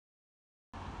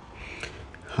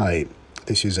Hi,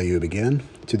 this is Ayub again.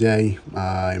 Today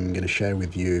I'm going to share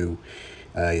with you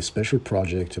a special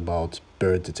project about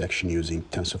bird detection using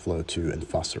Tensorflow 2 and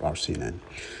faster RCNN.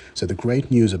 So the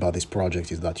great news about this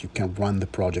project is that you can run the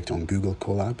project on Google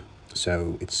Colab,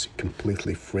 so it's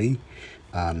completely free.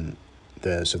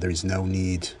 So there is no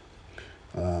need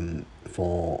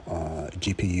for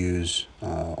GPUs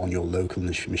on your local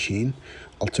machine.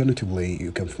 Alternatively,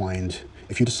 you can find,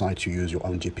 if you decide to use your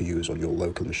own GPUs on your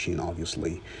local machine,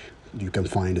 obviously, you can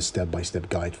find a step-by-step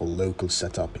guide for local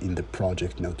setup in the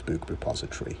project notebook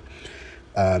repository.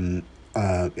 One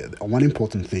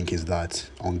important thing is that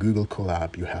on Google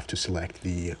Colab, you have to select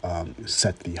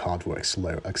set the hardware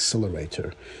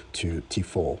accelerator to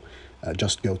T4.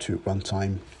 Just go to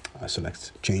runtime,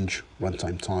 select change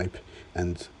runtime type,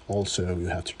 and also you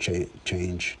have to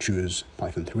choose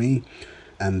Python 3,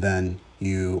 and then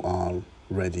you are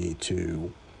ready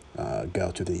to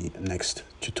go to the next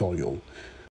tutorial.